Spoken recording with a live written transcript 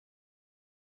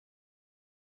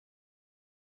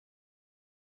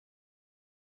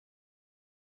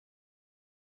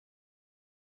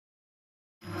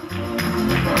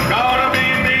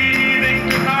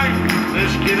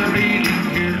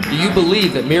you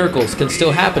believe that miracles can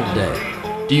still happen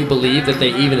today? Do you believe that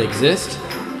they even exist?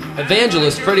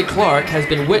 Evangelist Freddy has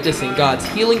been witnessing God's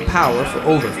healing power for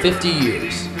over 50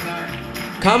 years.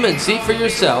 Come and see for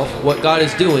yourself what God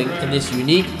is doing in this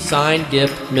unique sign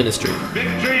gift ministry.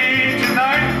 Victory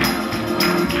tonight.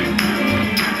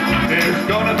 There's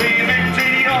gonna be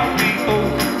victory on the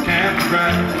old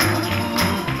campground.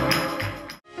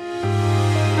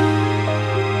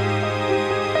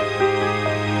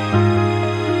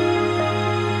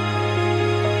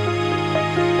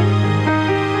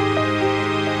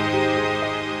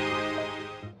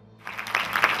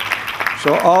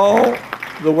 So all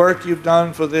the work you've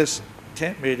done for this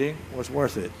tent meeting was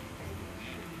worth it.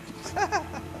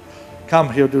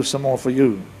 Come, he'll do some more for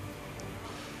you.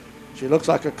 She looks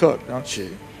like a cook, don't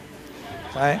she?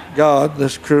 Thank God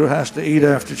this crew has to eat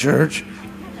after church.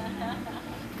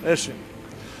 Listen,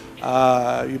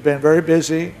 you've been very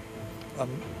busy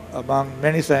among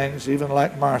many things, even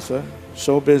like Martha,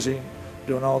 so busy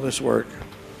doing all this work.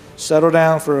 Settle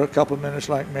down for a couple minutes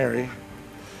like Mary.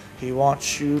 He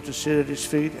wants you to sit at his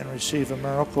feet and receive a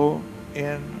miracle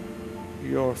in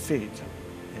your feet.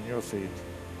 In your feet.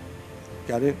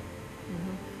 Got it?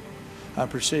 Mm-hmm. I'm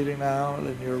perceiving now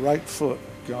in your right foot,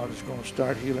 God is going to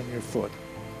start healing your foot.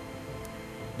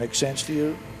 Make sense to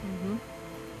you?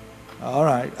 Mm-hmm. All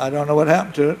right. I don't know what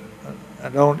happened to it. I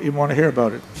don't even want to hear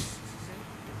about it.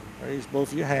 Raise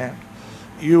both of your hands.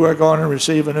 You are going to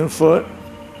receive a new foot.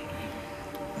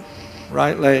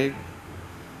 Right leg.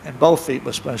 And both feet,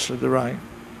 especially the right.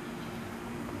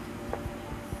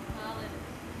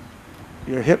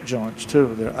 Your hip joints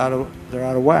too, they're out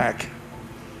of whack.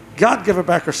 God give her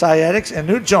back her sciatics and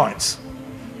new joints.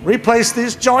 Replace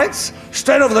these joints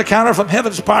straight over the counter from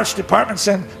Heaven's Parts Department.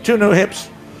 Send 2 new hips,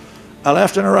 a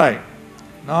left and a right.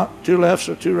 Not 2 lefts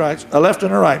or 2 rights, a left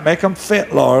and a right. Make them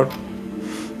fit, Lord.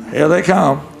 Here they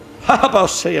come.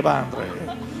 Hallelujah.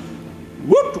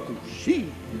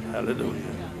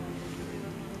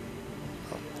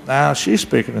 Now she's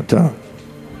speaking in tongues.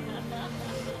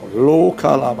 Lo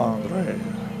calamandre.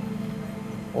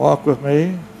 Walk with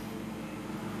me.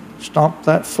 Stomp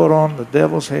that foot on the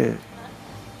devil's head.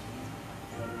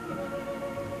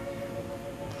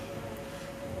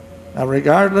 Now,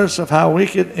 regardless of how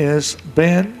weak it is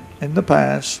been in the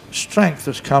past, strength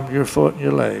has come to your foot and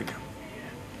your leg.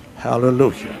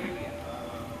 Hallelujah.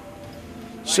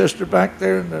 Sister back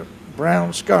there in the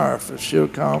brown scarf, if she'll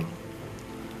come.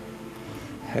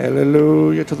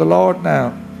 Hallelujah to the Lord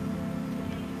now.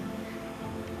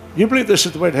 You believe this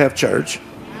is the way to have church?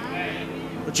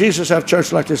 Would Jesus have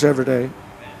church like this every day?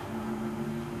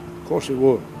 Of course he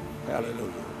would.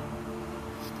 Hallelujah.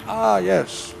 Ah,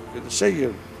 yes. Good to see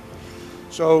you.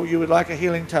 So you would like a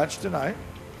healing touch tonight?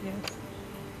 Yes.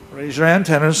 Raise your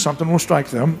antennas. Something will strike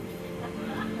them.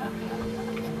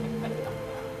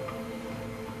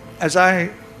 As I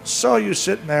saw you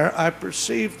sitting there, I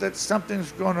perceived that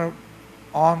something's going to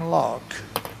unlock,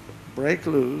 break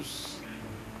loose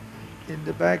in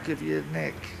the back of your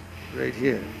neck right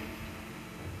here.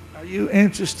 Are you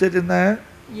interested in that?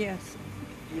 Yes.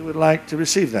 You would like to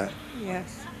receive that?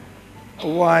 Yes.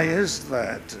 Why is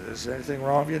that? Is there anything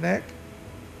wrong with your neck?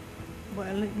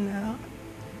 Well, no,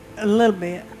 a little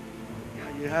bit.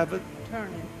 You have it?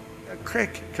 Turning. A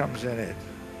crick comes in it.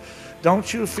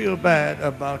 Don't you feel bad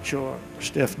about your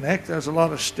stiff neck? There's a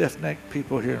lot of stiff-necked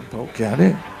people here in Polk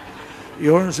County.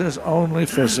 Yours is only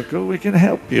physical. We can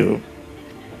help you.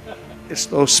 It's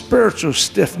those spiritual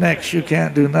stiff necks you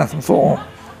can't do nothing for.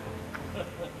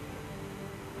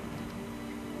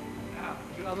 Now,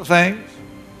 2 other things.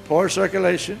 Poor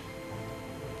circulation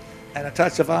and a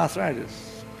touch of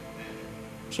arthritis.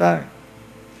 So,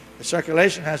 the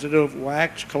circulation has to do with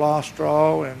wax,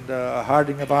 cholesterol, and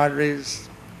hardening of arteries,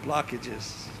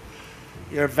 blockages.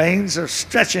 Your veins are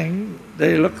stretching.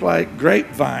 They look like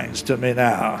grapevines to me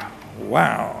now.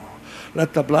 Wow.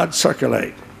 Let the blood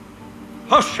circulate.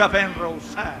 Hush up and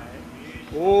side.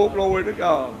 Oh, glory to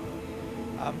God.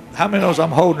 How many knows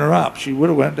I'm holding her up? She would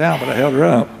have went down, but I held her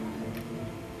up.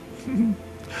 You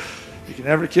can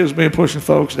never accuse me of pushing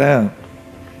folks down.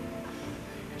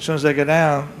 As soon as they go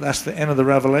down, that's the end of the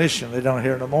revelation. They don't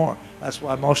hear no more. That's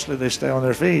why mostly they stay on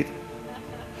their feet.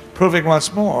 Proving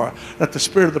once more that the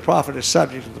spirit of the prophet is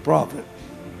subject to the prophet.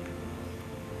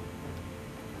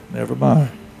 Never mind.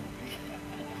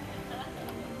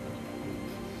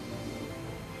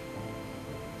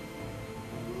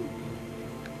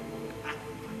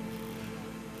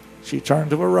 She turned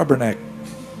to a rubberneck.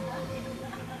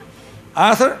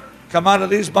 Arthur, come out of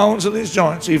these bones and these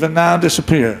joints, even now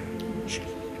disappear.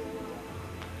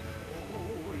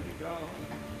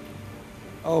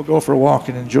 Oh, go for a walk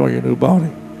and enjoy your new body.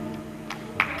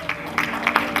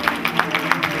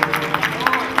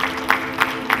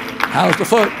 How's the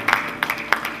foot?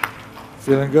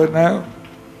 Feeling good now?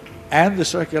 And the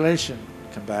circulation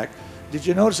come back. Did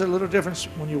you notice a little difference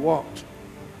when you walked?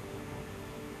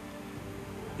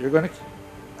 You're going to,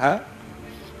 huh?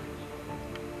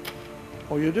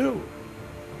 Oh, you do?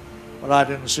 Well, I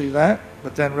didn't see that.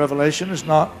 But then revelation is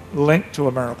not linked to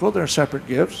a miracle. They're separate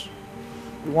gifts.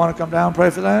 You want to come down and pray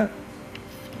for that?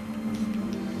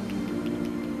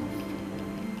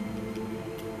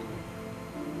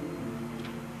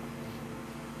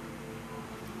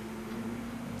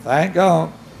 Thank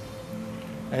God.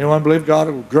 Anyone believe God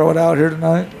will grow it out here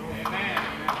tonight?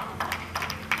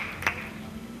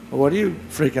 Well, what are you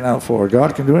freaking out for?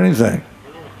 God can do anything.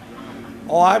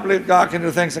 Oh, I believe God can do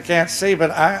things I can't see,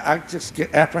 but I just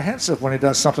get apprehensive when he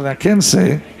does something I can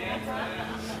see.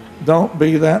 Don't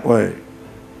be that way.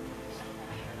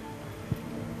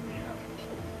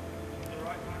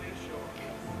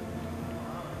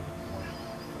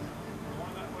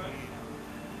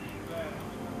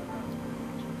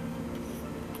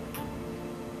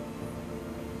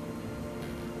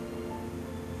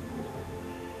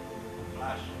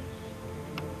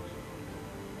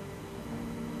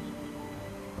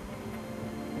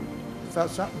 Felt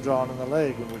something drawn in the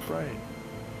leg when we prayed.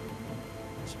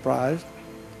 Surprised?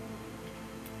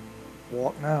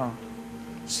 Walk now.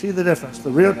 See the difference. The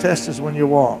real test is when you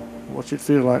walk. What you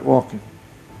feel like walking.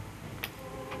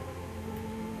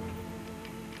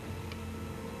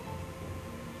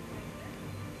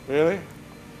 Really?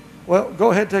 Well,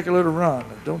 go ahead, take a little run.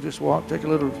 Don't just walk, take a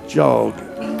little jog.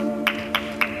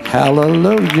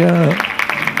 Hallelujah.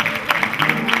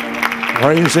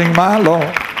 Praising my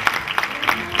Lord.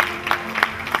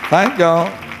 Thank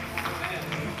God.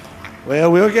 Well,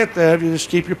 we'll get there if you just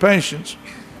keep your patience.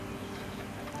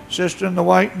 Sister in the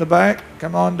white in the back,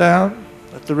 come on down.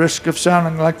 At the risk of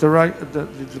sounding like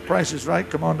the price is right,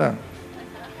 come on down.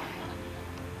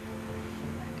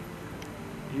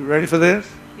 You ready for this?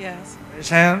 Yes. Raise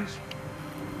hands.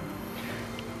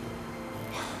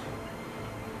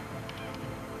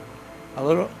 A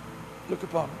little, look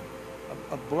upon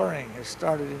a blurring has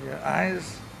started in your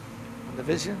eyes and the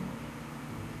vision.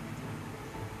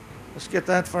 Let's get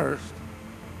that first.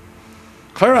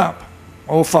 Clear up.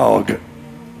 Oh, fog.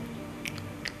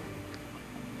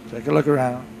 Take a look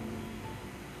around.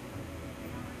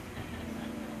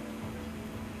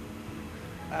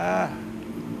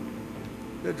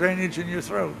 The drainage in your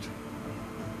throat.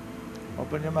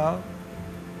 Open your mouth.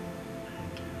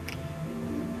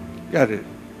 Got it.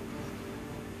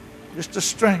 Just a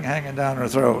string hanging down her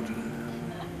throat.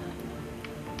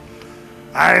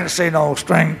 I didn't see no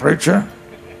string, preacher.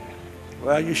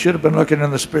 Well, you should have been looking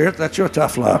in the Spirit. That's your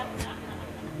tough luck.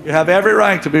 You have every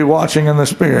right to be watching in the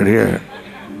Spirit here.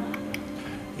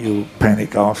 You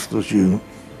Pentecostals, you.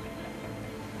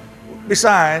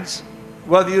 Besides,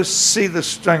 whether you see the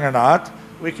string or not,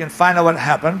 we can find out what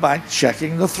happened by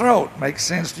checking the throat. Makes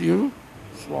sense to you?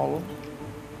 Swallow.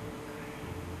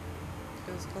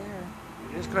 Feels clear.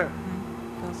 It is clear.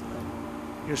 Feels clear.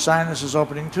 Your sinus is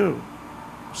opening too.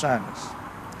 Sinus.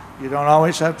 You don't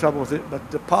always have trouble with it,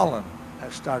 but the pollen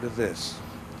has started this.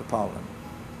 The pollen.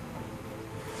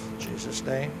 In Jesus'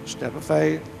 name, step of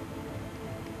faith.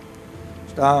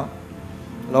 Stop.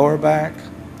 Lower back.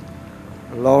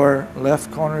 Lower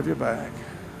left corner of your back.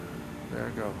 There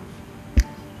it goes.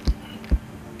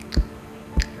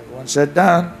 Everyone said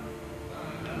done.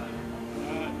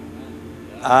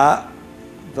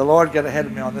 The Lord got ahead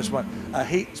of me on this one.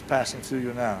 Heat's passing through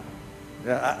you now.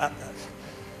 Yeah,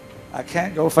 I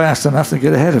can't go fast enough to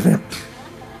get ahead of him.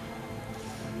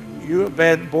 You have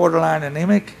been borderline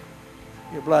anemic,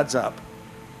 your blood's up.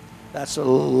 That's a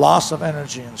loss of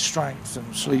energy and strength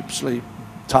and sleep,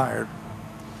 tired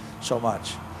so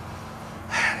much.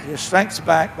 Your strength's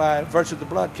back by virtue of the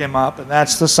blood came up, and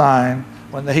that's the sign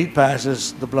when the heat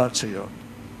passes, the blood's healed.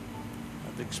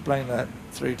 I've explained that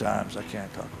 3 times. I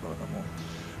can't talk about it no more.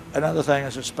 Another thing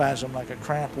is a spasm like a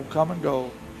cramp will come and go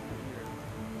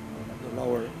in the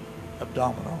lower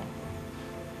abdominal.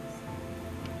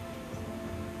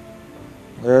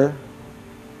 There?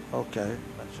 Okay,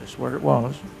 that's just where it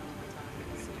was.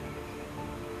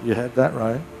 You had that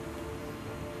right.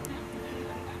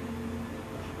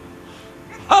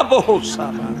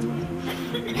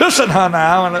 Listen her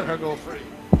now and let her go free.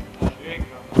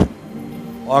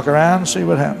 Walk around and see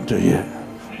what happened to you.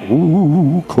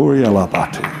 Ooh,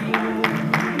 Koryalabati.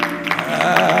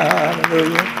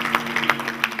 Hallelujah.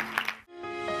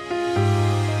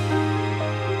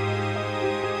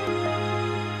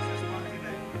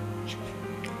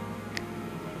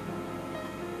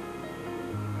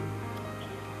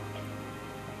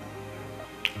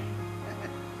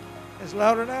 It's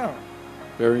louder now.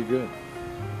 Very good.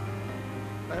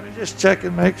 Let me just check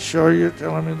and make sure you're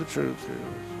telling me the truth here.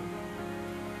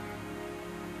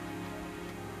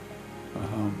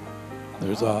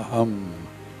 There's a hum.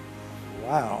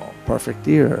 Wow, perfect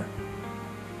ear.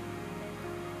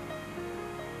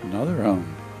 Another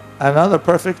hum. Another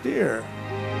perfect ear.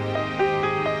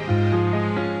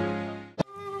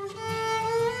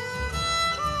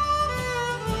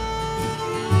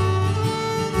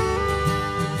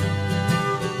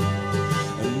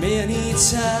 Many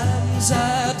times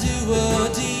I do a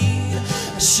deed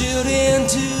I shouldn't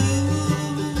do.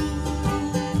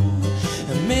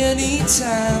 And many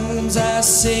times I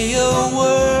say a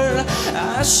word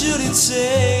I shouldn't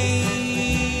say.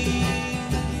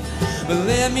 But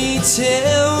let me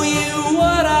tell you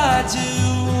what I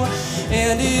do,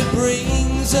 and it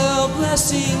brings a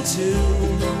blessing too.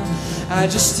 I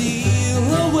just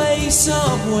steal away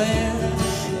somewhere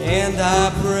and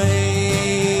I pray.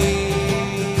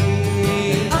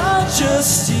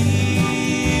 Just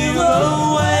steal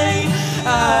away,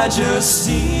 I just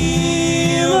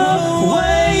steal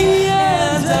away,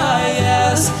 and I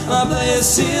ask my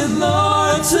blessed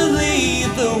Lord to lead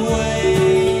the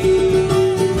way.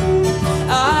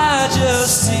 I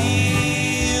just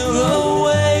steal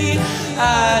away,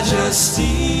 I just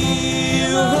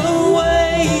steal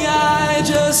away, I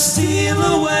just steal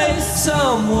away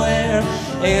somewhere,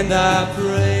 and I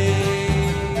pray.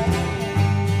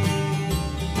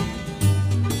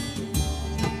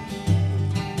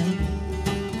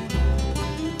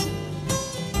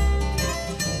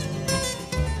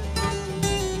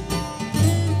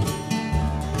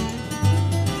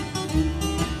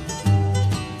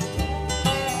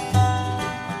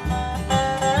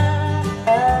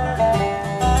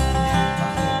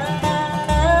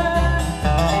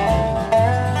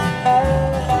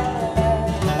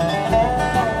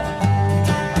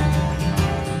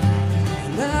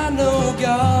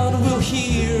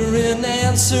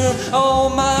 Answer all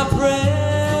my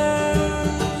prayers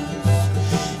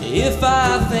if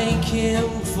I thank Him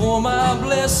for my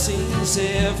blessings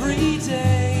every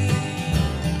day.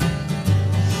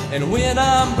 And when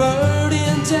I'm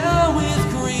burdened down with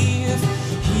grief,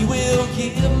 He will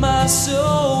give my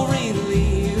soul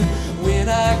relief. When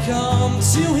I come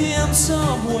to Him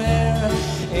somewhere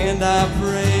and I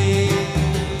pray,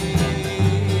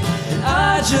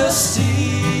 I just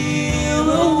steal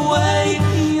away,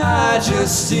 I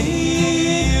just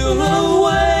steal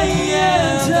away,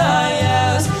 and I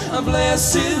ask a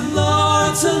blessed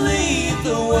Lord to lead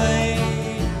the way.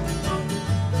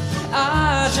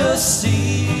 I just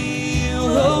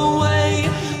steal away,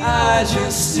 I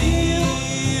just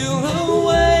steal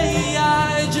away,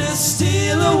 I just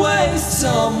steal away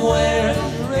somewhere,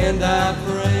 and I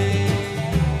pray.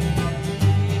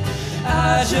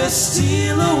 I just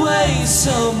steal away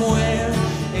somewhere,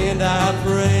 and I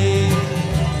pray.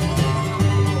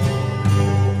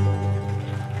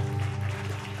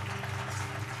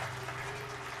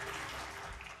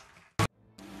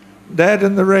 Dad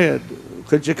in the red,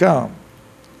 could you come?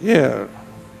 Yeah.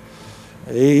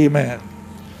 Amen.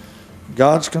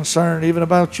 God's concerned even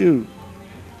about you.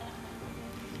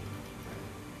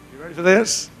 You ready for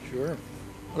this? Sure.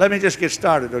 Let me just get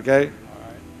started, okay?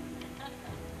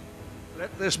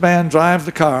 Let this man drive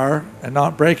the car and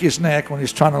not break his neck when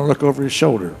he's trying to look over his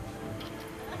shoulder.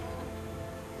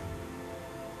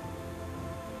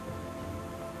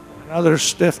 Another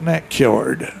stiff neck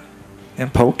cured in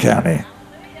Polk County.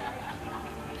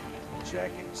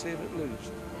 Check it, see if it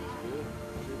loose.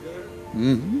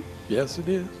 Mm-hmm. Yes, it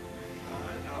is.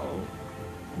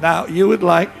 Now, you would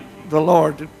like the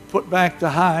Lord to put back the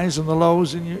highs and the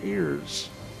lows in your ears.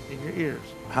 In your ears.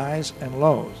 Highs and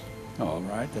lows. All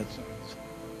right, that's...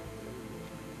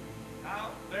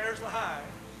 Now, there's the high,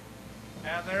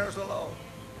 and there's the low.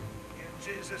 In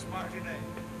Jesus' mighty name.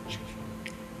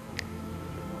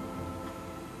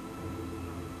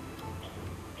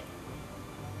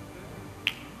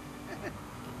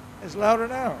 It's louder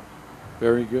now.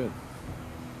 Very good.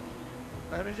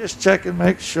 Let me just check and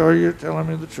make sure you're telling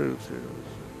me the truth here.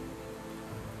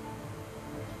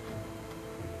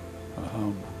 A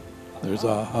hum. There's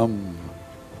a hum.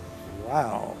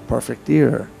 Wow, perfect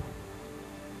ear.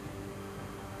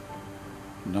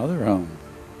 Another hum.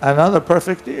 Another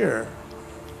perfect ear.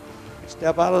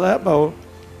 Step out of that boat.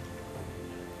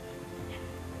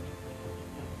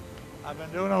 I've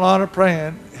been doing a lot of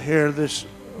praying here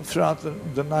throughout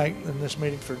the night in this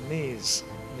meeting for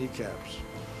kneecaps.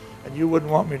 And you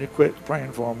wouldn't want me to quit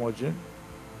praying for them, would you?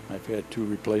 I've had 2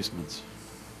 replacements.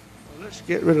 Well, let's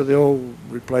get rid of the old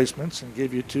replacements and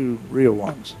give you 2 real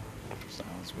ones.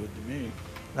 Sounds good to me.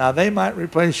 Now, they might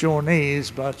replace your knees,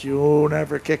 but you'll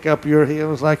never kick up your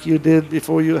heels like you did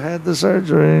before you had the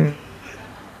surgery.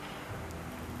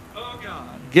 Oh,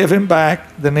 God. Give him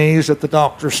back the knees that the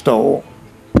doctor stole.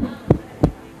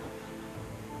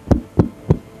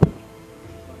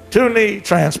 2 knee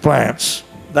transplants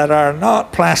that are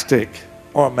not plastic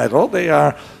or metal. They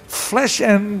are flesh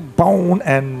and bone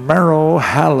and marrow.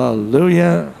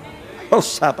 Hallelujah. Oh,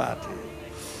 Sabbath.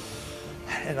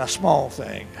 And a small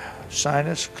thing.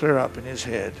 Sinus clear up in his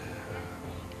head.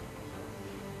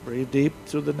 Breathe deep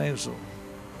through the nasal.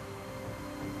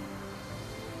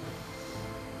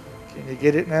 Can you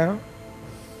get it now?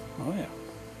 Oh, yeah.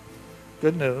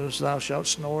 Good news, thou shalt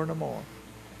snore no more.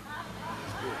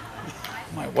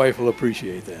 My wife will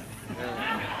appreciate that.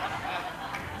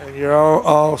 And you're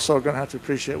also going to have to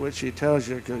appreciate what she tells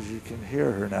you because you can hear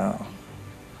her now.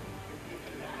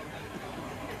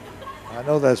 I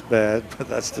know that's bad, but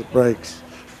that's the breaks.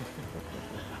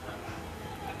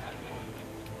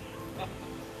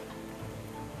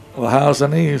 Well, how's the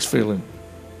knees feeling?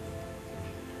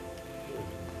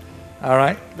 All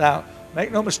right. Now,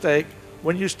 make no mistake,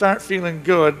 when you start feeling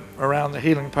good around the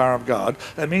healing power of God,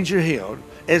 that means you're healed.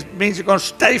 It means you're going to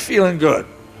stay feeling good.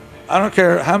 I don't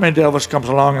care how many devils comes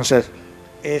along and says,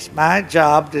 it's my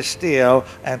job to steal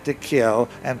and to kill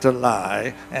and to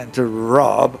lie and to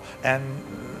rob and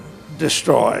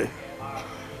destroy.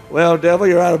 Well, devil,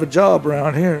 you're out of a job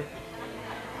around here.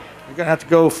 You're going to have to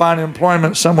go find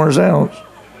employment somewhere else.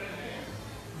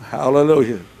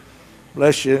 Hallelujah.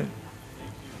 Bless you.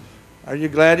 Are you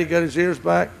glad he got his ears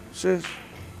back, sis?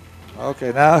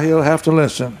 Okay, now he'll have to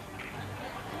listen.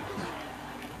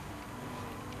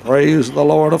 Praise the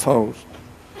Lord of hosts.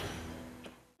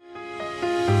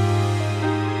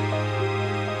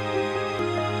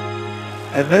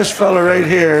 And this fella right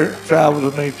here traveled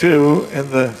with me too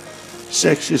in the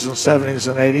 60s and 70s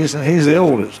and 80s, and he's the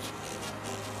oldest.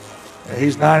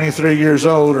 He's 93 years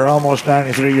old, or almost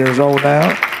 93 years old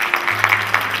now.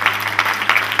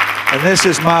 And this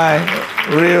is my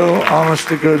real, honest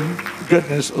to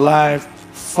goodness, live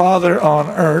Father on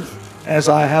earth. As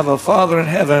I have a Father in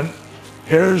heaven,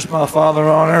 here's my Father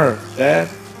on earth. Dad,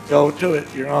 go to it.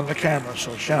 You're on the camera,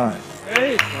 so shine.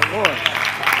 Praise the Lord.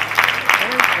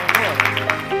 Praise the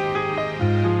Lord.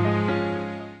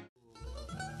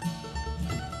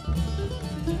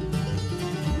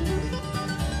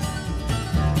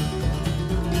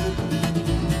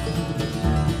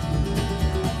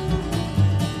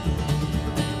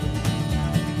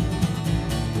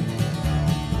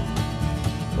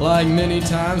 Like many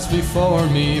times before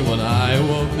me, when I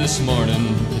awoke this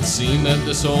morning, it seemed that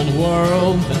this old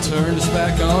world had turned its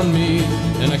back on me,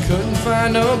 and I couldn't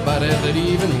find nobody that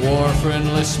even wore a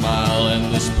friendly smile,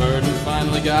 and this burden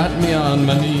finally got me on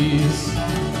my knees.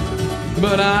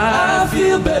 But I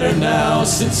feel better now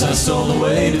since I stole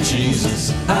away to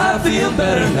Jesus. I feel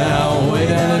better now, way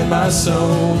down in my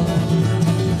soul.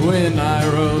 When I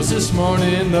rose this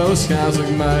morning, those skies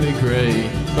look mighty gray,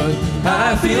 but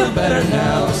I feel better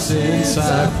now since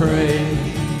I prayed.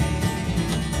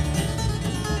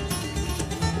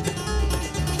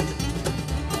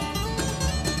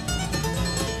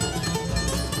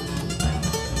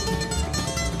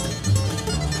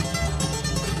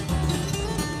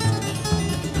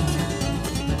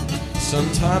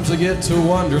 Sometimes I get to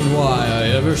wondering why I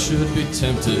ever should be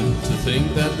tempted to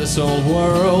think that this old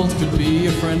world could be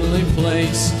a friendly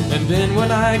place. And then when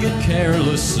I get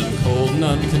careless and cold and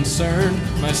unconcerned,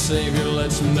 my Savior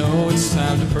lets me know it's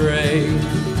time to pray.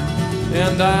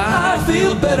 And I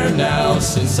feel better now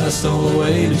since I stole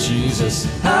away to Jesus.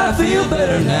 I feel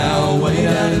better now, way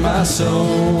down in my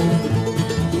soul.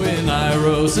 When I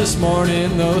rose this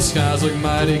morning, those skies look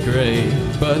mighty gray,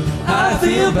 but I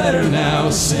feel better now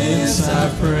since I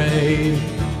prayed.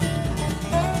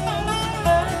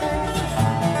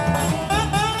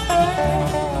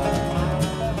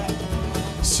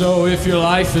 So if your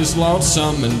life is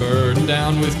lonesome and burdened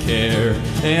down with care,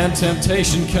 and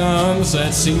temptation comes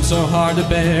that seems so hard to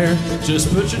bear,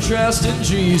 just put your trust in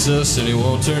Jesus and He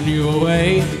won't turn you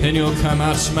away, and you'll come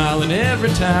out smiling every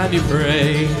time you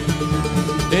pray.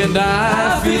 And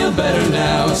I feel better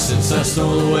now since I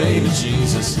stole away to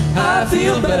Jesus. I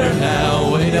feel better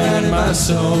now, way down in my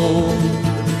soul.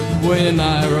 When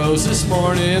I rose this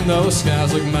morning, those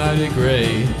skies look mighty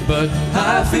gray, but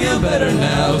I feel better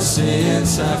now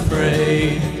since I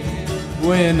prayed.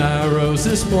 When I rose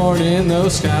this morning,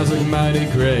 those skies look mighty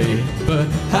gray, but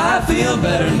I feel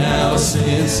better now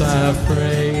since I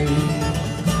prayed.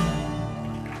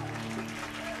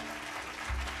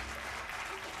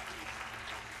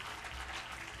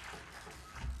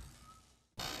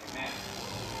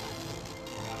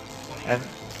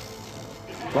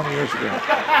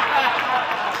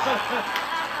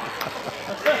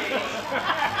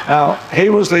 Now, he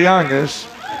was the youngest,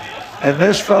 and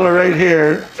this fella right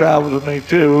here traveled with me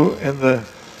too in the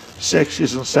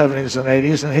 60s and 70s and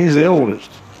 80s, and he's the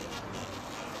oldest.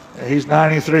 He's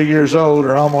 93 years old,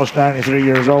 or almost 93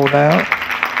 years old now.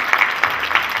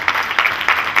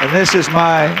 And this is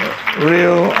my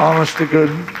real, honest to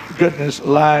goodness,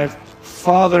 live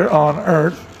Father on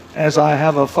earth. As I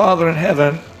have a Father in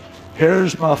heaven,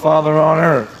 here's my Father on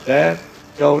earth. Dad,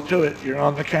 go to it. You're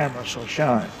on the camera, so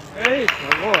shine. Praise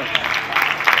the Lord.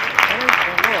 Praise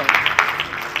the Lord.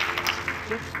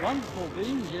 It's wonderful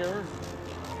being here.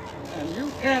 And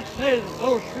you can't say that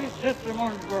those three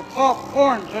testimonies were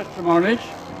popcorn testimonies.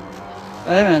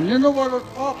 Amen. You know what a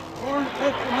popcorn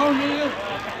testimony is?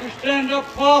 You stand up,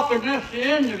 pop, and that's the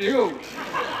end of you.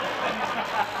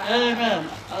 Amen.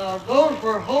 Those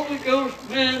were Holy Ghost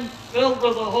men filled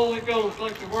with the Holy Ghost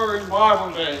like they were in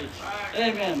Bible days.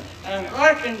 Amen. And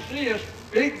I can see a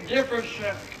big difference.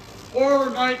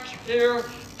 4 nights here,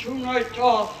 2 nights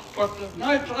off. But the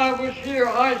nights I was here,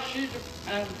 I see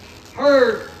and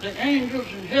heard the angels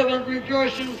in heaven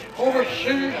rejoicing over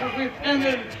sinners who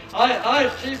repented. I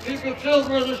see people filled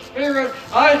with the Spirit.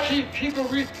 I see people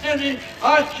repenting.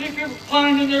 I see people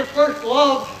finding their first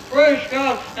love. Praise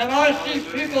God. And I see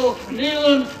people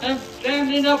kneeling and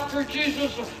standing up for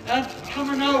Jesus and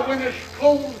coming out when it's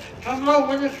cold, coming out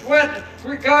when it's wet,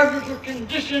 regardless of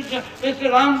conditions. They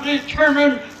said, I'm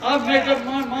determined. I've made up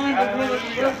my mind I'm going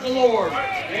to serve the Lord.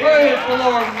 Praise the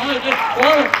Lord. And I just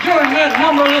want to join that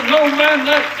number. There's no man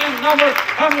that same number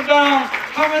coming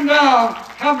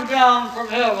down from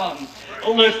heaven.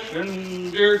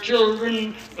 Listen, dear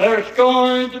children, there's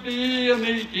going to be a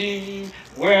meeting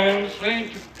when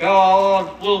saints of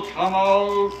God will come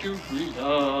out to greet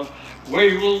us.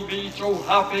 We will be so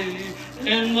happy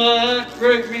in that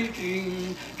great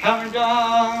meeting, coming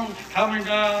down from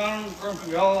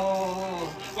God.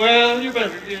 Well, you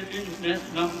better get in that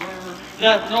number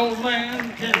that no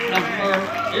man can number.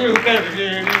 You better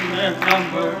get in that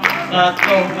number that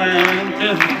no man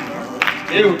can number.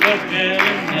 You better get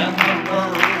in that number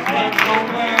that no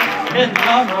man can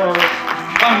number.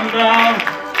 Coming down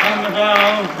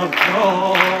from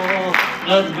God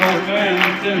that no man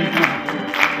can number.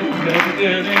 You better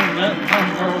get in that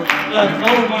number that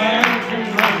no man can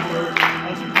number.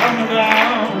 Coming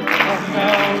down from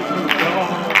God.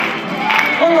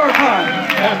 One more time.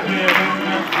 Get in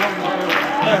that number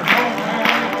that no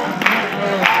man can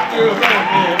number. You better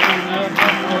get in that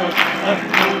number that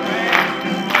no man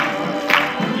can number.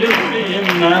 You be in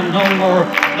that number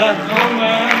that no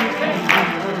man can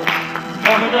number.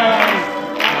 Coming down.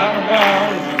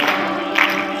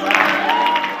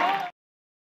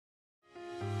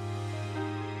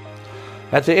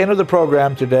 At the end of the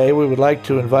program today, we would like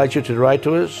to invite you to write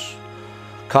to us,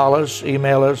 call us,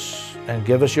 email us, and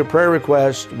give us your prayer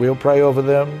requests. We'll pray over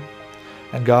them,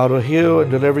 and God will heal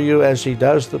and deliver you as He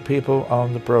does the people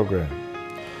on the program.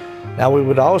 Now, we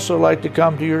would also like to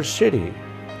come to your city,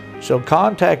 so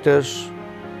contact us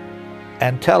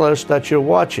and tell us that you're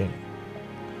watching,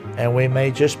 and we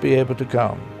may just be able to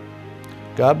come.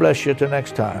 God bless you till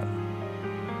next time.